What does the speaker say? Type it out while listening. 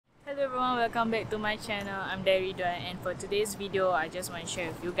everyone, welcome back to my channel. I'm Ridwan, and for today's video I just want to share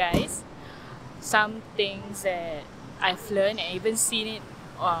with you guys some things that I've learned and even seen it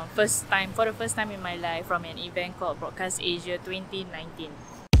for the first time in my life from an event called Broadcast Asia 2019.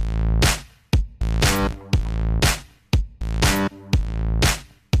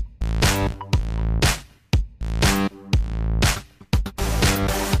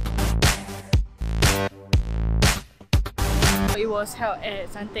 It was held at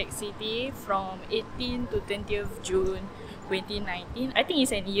Suntec City from 18 to 20th June 2019. I think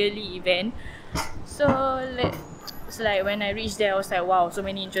it's an yearly event. So like when I reached there, I was like, wow, so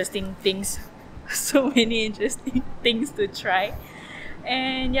many interesting things, so many interesting things to try.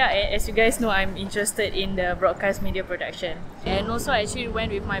 And yeah, as you guys know, I'm interested in the broadcast media production. And also I actually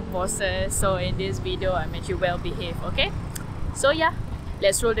went with my bosses, so in this video I'm actually well behaved, okay? So yeah,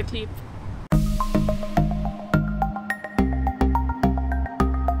 let's roll the clip.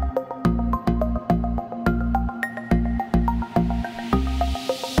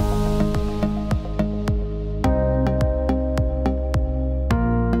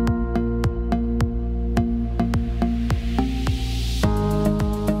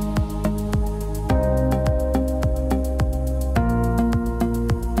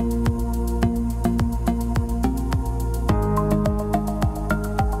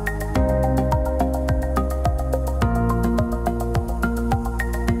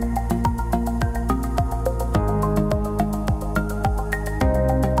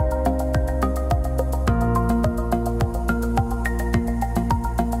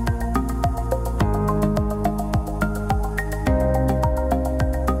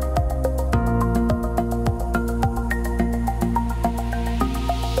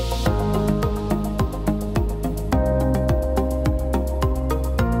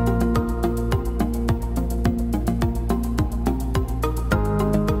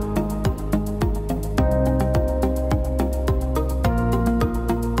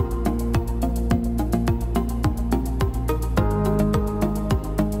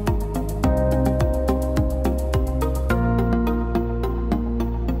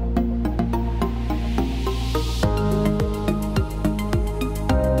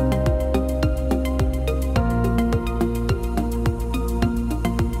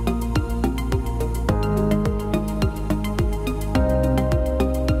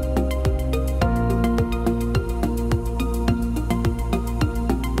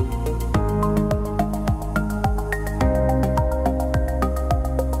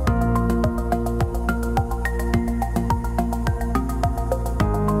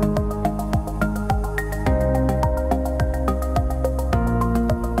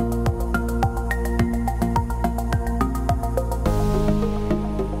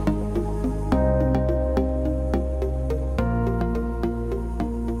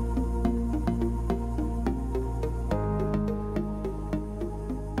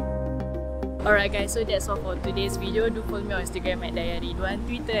 Alright guys, so that's all for today's video. Do follow me on Instagram at Ridwan,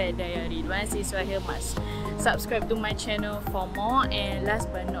 Twitter at Ridwan. Since you are here, must subscribe to my channel for more. And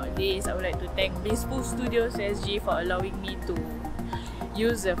last but not least, I would like to thank Blissful Studios SG for allowing me to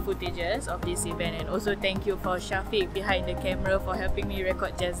use the footages of this event, and also thank you for Shafiq behind the camera for helping me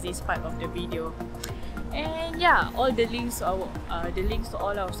record just this part of the video. And yeah, all the links to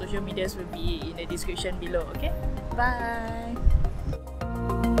all our social medias will be in the description below. Okay, bye.